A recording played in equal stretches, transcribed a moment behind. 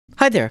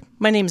Hi there,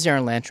 my name is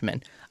Aaron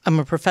Lanterman. I'm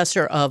a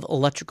professor of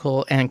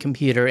electrical and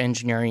computer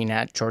engineering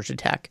at Georgia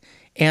Tech.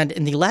 And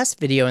in the last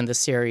video in the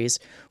series,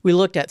 we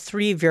looked at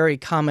three very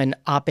common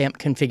op-amp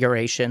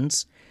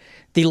configurations.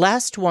 The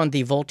last one,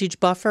 the voltage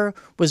buffer,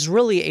 was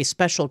really a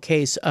special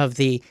case of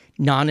the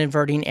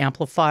non-inverting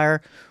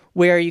amplifier,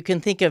 where you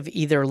can think of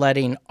either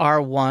letting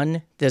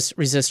R1, this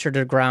resistor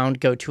to ground,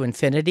 go to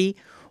infinity,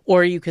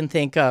 or you can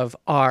think of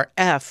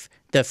RF,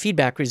 the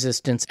feedback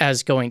resistance,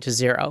 as going to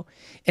zero.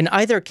 In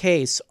either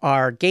case,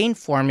 our gain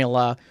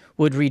formula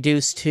would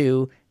reduce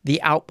to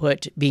the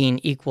output being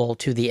equal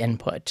to the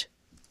input.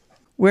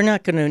 We're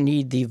not going to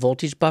need the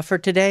voltage buffer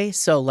today,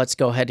 so let's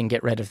go ahead and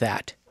get rid of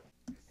that.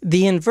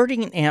 The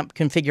inverting amp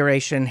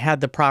configuration had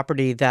the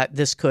property that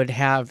this could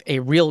have a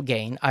real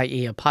gain,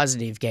 i.e. a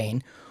positive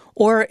gain,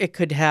 or it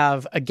could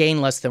have a gain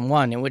less than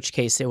 1, in which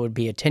case it would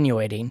be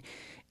attenuating.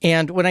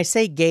 And when I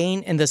say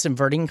gain in this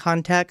inverting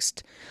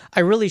context, I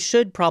really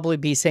should probably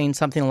be saying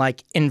something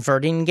like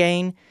inverting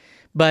gain,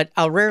 but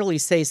I'll rarely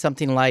say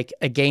something like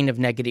a gain of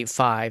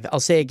 -5. I'll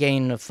say a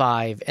gain of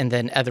 5 and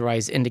then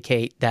otherwise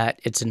indicate that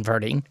it's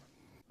inverting.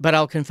 But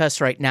I'll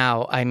confess right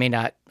now, I may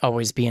not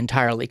always be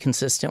entirely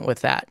consistent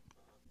with that.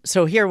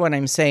 So here when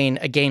I'm saying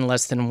a gain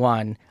less than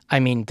 1, I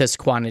mean this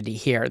quantity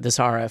here, this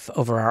RF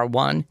over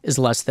R1 is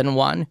less than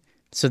 1,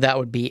 so that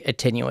would be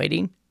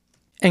attenuating.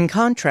 In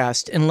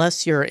contrast,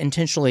 unless you're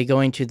intentionally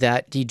going to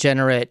that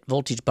degenerate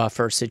voltage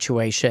buffer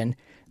situation,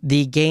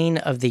 the gain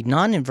of the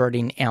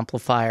non-inverting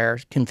amplifier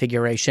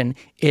configuration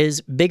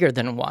is bigger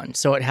than 1,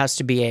 so it has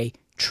to be a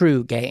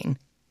true gain.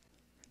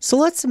 So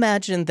let's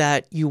imagine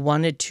that you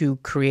wanted to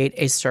create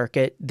a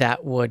circuit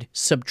that would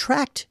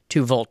subtract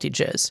two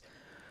voltages.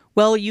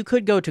 Well, you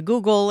could go to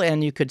Google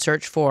and you could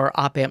search for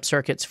op-amp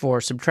circuits for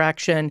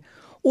subtraction,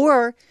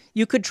 or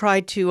you could try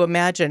to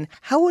imagine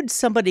how would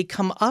somebody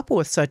come up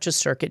with such a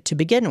circuit to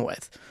begin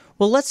with.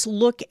 Well, let's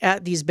look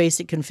at these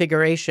basic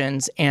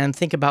configurations and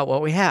think about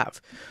what we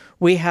have.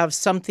 We have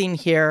something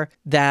here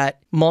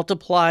that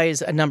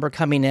multiplies a number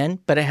coming in,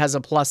 but it has a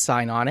plus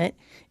sign on it.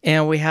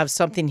 And we have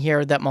something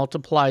here that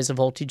multiplies a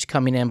voltage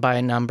coming in by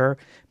a number,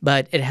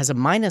 but it has a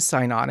minus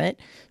sign on it.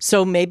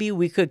 So maybe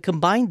we could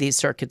combine these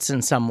circuits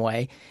in some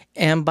way.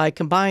 And by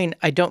combine,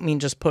 I don't mean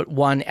just put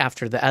one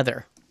after the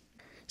other.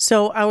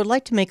 So I would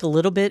like to make a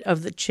little bit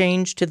of the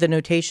change to the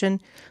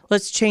notation.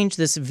 Let's change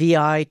this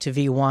VI to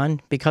V1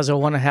 because I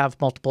want to have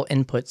multiple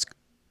inputs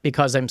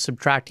because I'm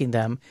subtracting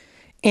them.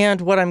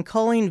 And what I'm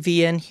calling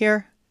Vn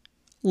here,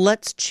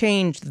 let's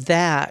change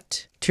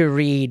that to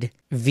read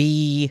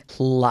V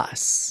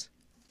plus.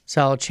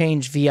 So I'll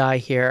change Vi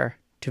here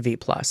to V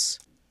plus.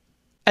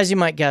 As you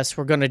might guess,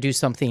 we're going to do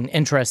something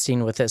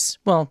interesting with this.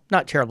 Well,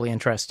 not terribly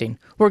interesting.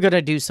 We're going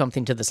to do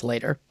something to this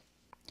later.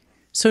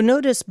 So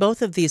notice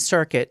both of these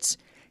circuits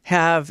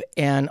have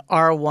an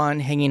R1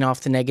 hanging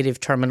off the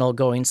negative terminal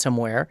going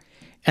somewhere,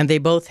 and they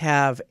both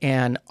have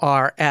an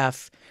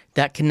RF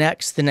that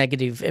connects the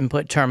negative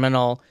input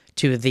terminal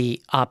to the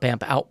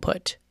op-amp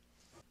output.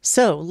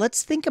 So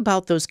let's think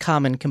about those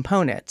common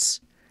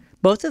components.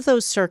 Both of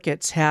those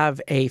circuits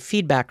have a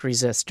feedback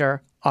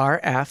resistor,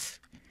 RF,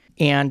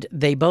 and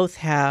they both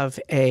have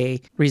a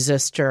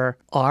resistor,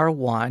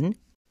 R1.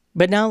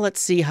 But now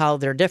let's see how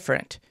they're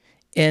different.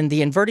 In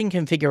the inverting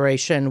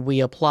configuration,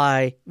 we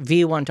apply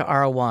V1 to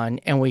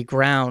R1 and we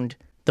ground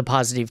the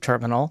positive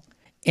terminal.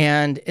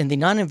 And in the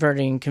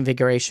non-inverting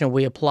configuration,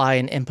 we apply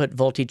an input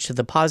voltage to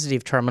the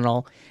positive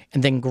terminal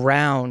and then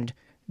ground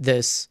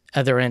this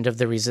other end of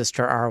the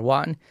resistor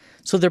R1.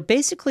 So they're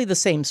basically the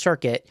same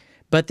circuit,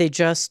 but they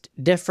just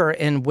differ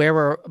in where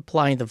we're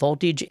applying the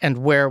voltage and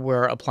where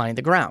we're applying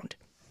the ground.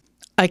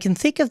 I can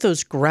think of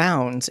those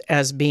grounds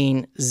as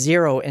being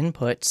zero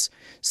inputs,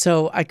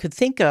 so I could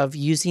think of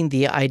using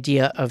the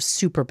idea of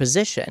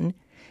superposition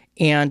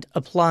and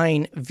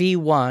applying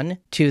V1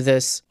 to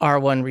this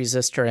R1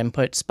 resistor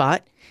input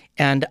spot,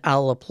 and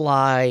I'll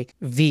apply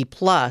V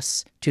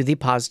plus to the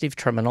positive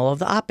terminal of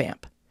the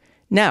op-amp.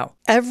 Now,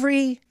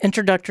 every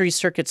introductory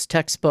circuits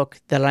textbook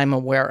that I'm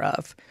aware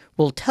of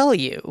will tell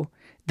you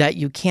that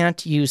you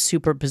can't use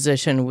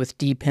superposition with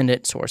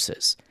dependent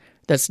sources.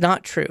 That's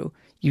not true.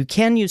 You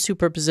can use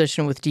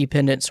superposition with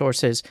dependent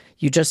sources.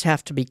 You just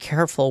have to be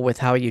careful with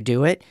how you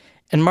do it.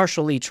 And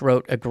Marshall Leach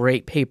wrote a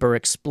great paper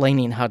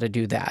explaining how to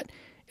do that.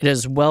 It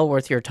is well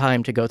worth your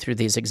time to go through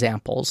these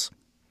examples.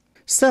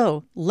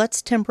 So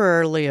let's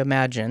temporarily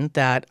imagine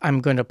that I'm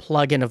going to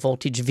plug in a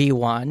voltage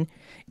V1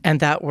 and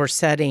that we're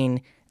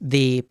setting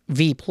the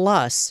V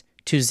plus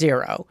to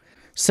 0.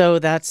 So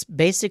that's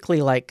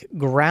basically like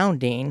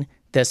grounding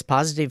this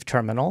positive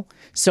terminal.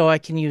 So I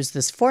can use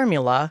this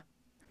formula.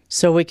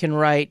 So we can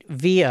write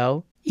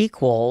VO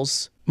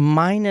equals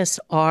minus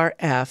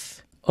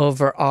RF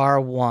over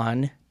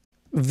R1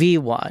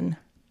 V1.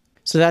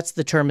 So that's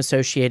the term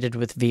associated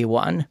with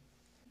V1.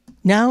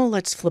 Now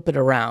let's flip it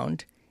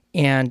around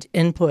and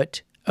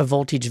input a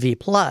voltage V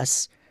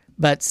plus,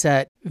 but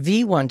set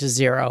V1 to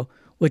 0,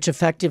 which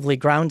effectively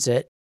grounds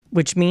it,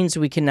 which means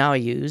we can now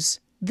use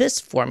this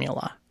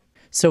formula.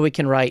 So we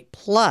can write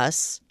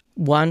plus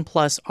 1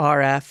 plus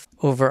RF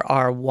over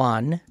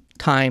R1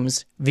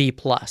 times V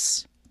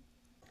plus.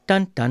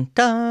 Dun, dun,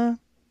 dun.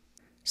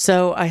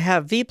 So I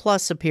have V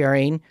plus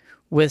appearing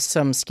with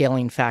some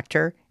scaling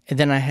factor, and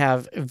then I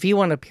have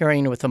V1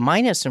 appearing with a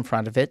minus in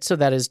front of it, so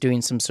that is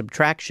doing some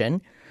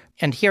subtraction.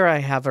 And here I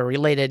have a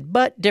related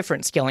but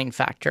different scaling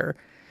factor.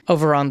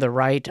 Over on the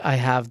right, I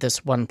have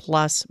this 1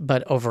 plus,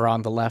 but over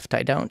on the left,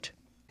 I don't.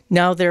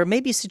 Now, there may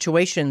be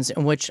situations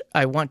in which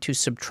I want to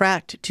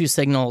subtract two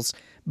signals,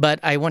 but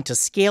I want to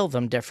scale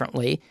them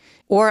differently,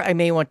 or I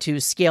may want to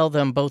scale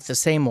them both the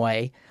same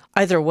way.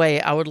 Either way,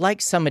 I would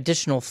like some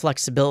additional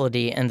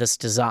flexibility in this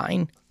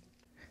design.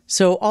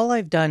 So all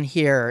I've done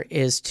here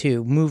is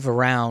to move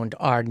around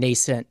our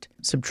nascent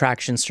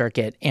subtraction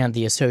circuit and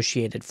the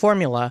associated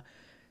formula,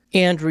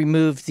 and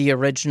remove the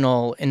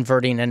original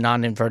inverting and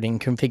non-inverting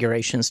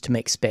configurations to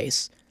make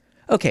space.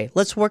 Okay,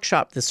 let's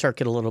workshop the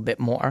circuit a little bit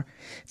more.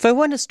 If I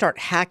want to start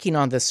hacking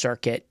on this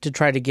circuit to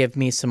try to give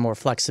me some more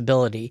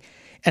flexibility,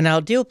 an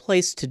ideal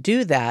place to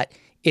do that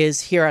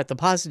is here at the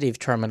positive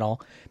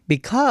terminal,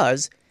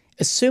 because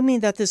assuming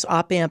that this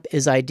op-amp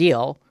is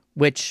ideal,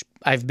 which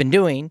I've been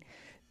doing,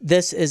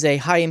 this is a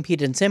high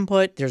impedance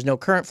input, there's no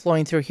current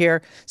flowing through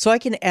here, so I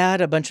can add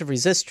a bunch of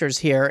resistors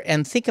here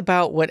and think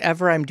about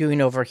whatever I'm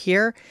doing over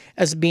here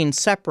as being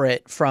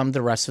separate from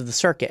the rest of the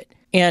circuit,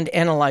 and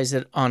analyze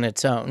it on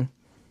its own.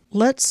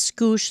 Let's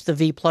scoosh the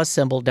V plus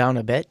symbol down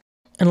a bit,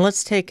 and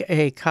let's take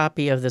a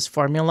copy of this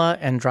formula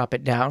and drop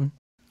it down.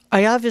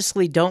 I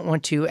obviously don't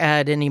want to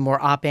add any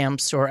more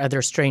op-amps or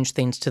other strange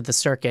things to the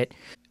circuit.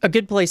 A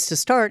good place to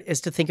start is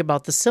to think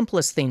about the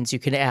simplest things you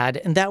can add,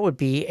 and that would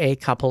be a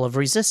couple of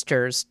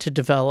resistors to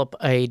develop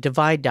a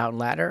divide-down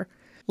ladder.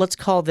 Let's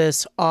call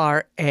this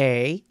RA,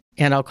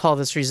 and I'll call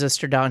this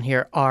resistor down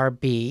here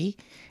RB,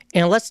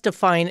 and let's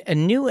define a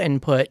new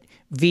input,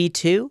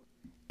 V2,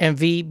 and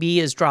VB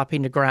is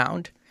dropping to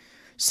ground.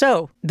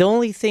 So the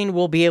only thing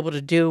we'll be able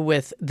to do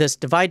with this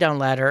divide-down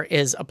ladder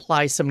is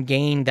apply some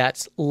gain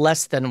that's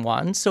less than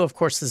 1. So of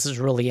course this is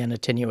really an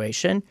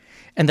attenuation.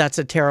 And that's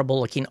a terrible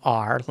looking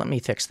R. Let me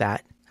fix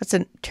that. That's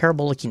a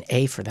terrible looking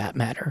A for that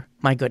matter.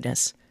 My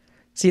goodness.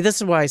 See, this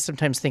is why I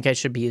sometimes think I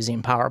should be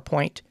using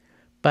PowerPoint.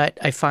 But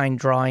I find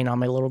drawing on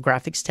my little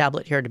graphics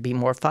tablet here to be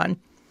more fun.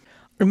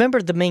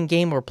 Remember, the main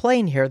game we're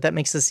playing here that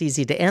makes this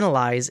easy to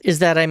analyze is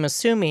that I'm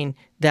assuming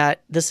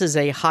that this is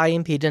a high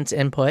impedance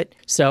input,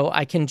 so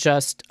I can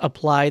just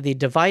apply the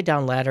divide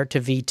down ladder to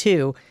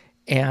V2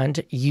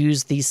 and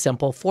use the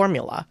simple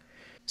formula.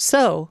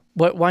 So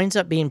what winds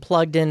up being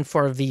plugged in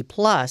for V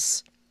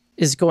plus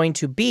is going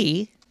to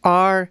be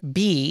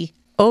RB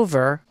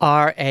over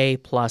RA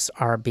plus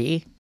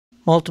RB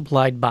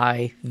multiplied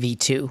by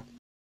V2.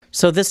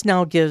 So this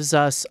now gives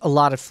us a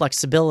lot of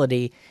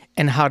flexibility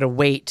in how to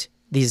weight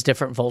these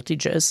different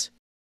voltages.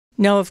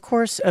 Now, of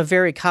course, a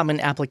very common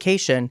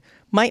application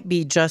might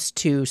be just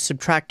to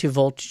subtract two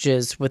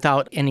voltages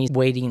without any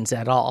weightings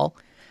at all.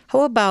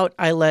 How about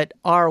I let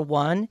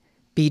R1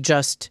 be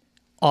just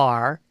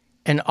R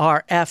and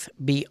RF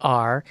be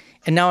R,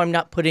 and now I'm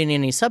not putting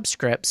any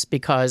subscripts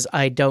because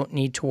I don't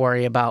need to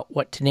worry about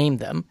what to name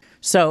them.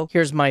 So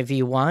here's my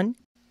V1.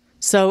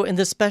 So in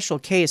this special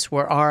case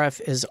where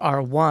RF is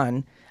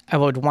R1, I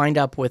would wind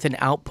up with an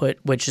output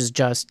which is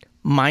just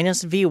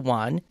minus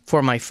V1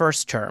 for my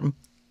first term.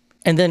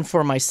 And then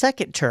for my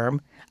second term,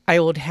 I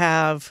would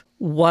have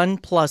 1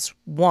 plus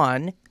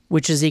 1,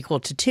 which is equal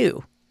to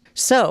 2.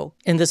 So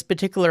in this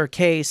particular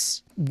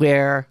case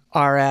where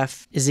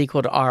RF is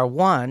equal to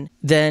R1,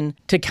 then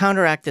to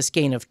counteract this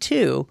gain of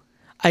 2,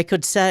 I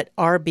could set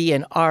RB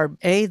and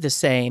RA the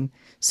same,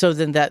 so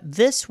then that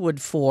this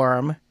would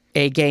form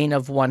a gain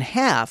of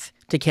 1/2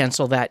 to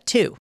cancel that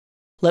 2.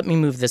 Let me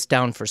move this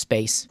down for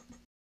space.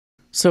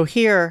 So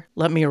here,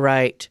 let me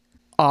write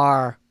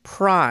R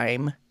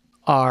prime,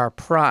 R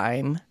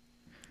prime.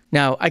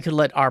 Now, I could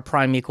let R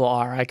prime equal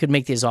R. I could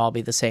make these all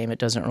be the same. It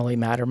doesn't really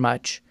matter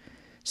much.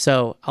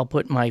 So I'll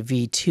put my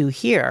V2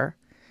 here.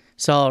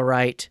 So I'll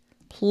write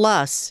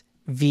plus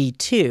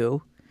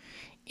V2.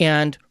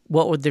 And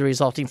what would the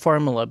resulting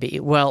formula be?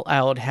 Well,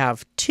 I would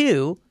have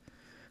 2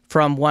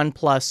 from 1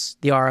 plus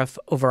the RF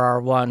over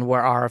R1,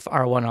 where RF,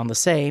 R1 on the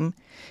same.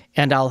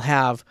 And I'll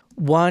have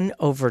 1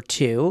 over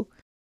 2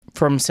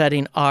 from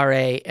setting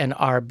RA and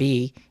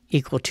RB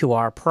equal to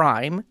R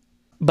prime.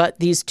 But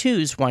these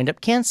 2's wind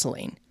up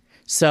canceling.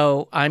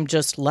 So I'm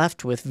just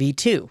left with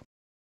V2.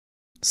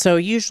 So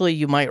usually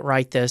you might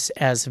write this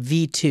as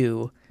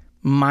V2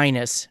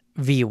 minus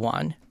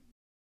V1.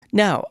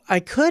 Now, I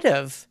could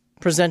have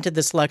presented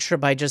this lecture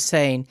by just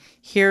saying,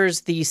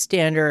 here's the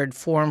standard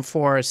form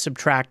for a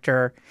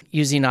subtractor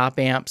using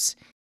op-amps,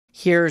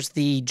 here's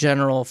the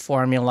general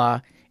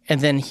formula,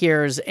 and then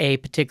here's a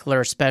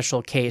particular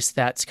special case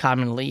that's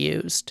commonly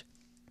used.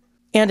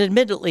 And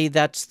admittedly,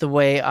 that's the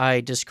way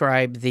I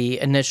described the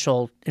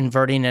initial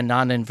inverting and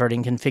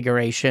non-inverting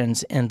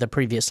configurations in the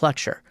previous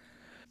lecture.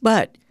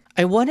 But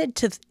I wanted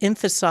to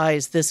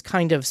emphasize this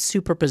kind of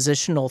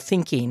superpositional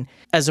thinking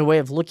as a way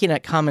of looking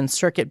at common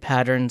circuit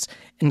patterns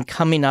and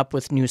coming up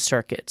with new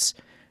circuits.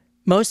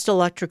 Most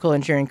electrical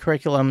engineering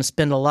curriculums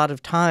spend a lot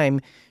of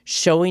time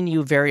showing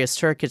you various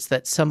circuits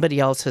that somebody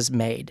else has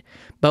made,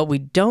 but we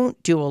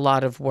don't do a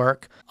lot of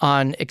work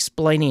on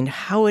explaining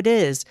how it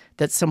is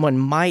that someone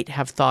might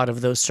have thought of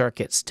those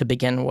circuits to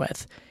begin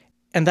with.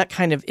 And that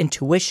kind of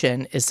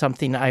intuition is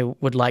something I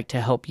would like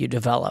to help you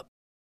develop.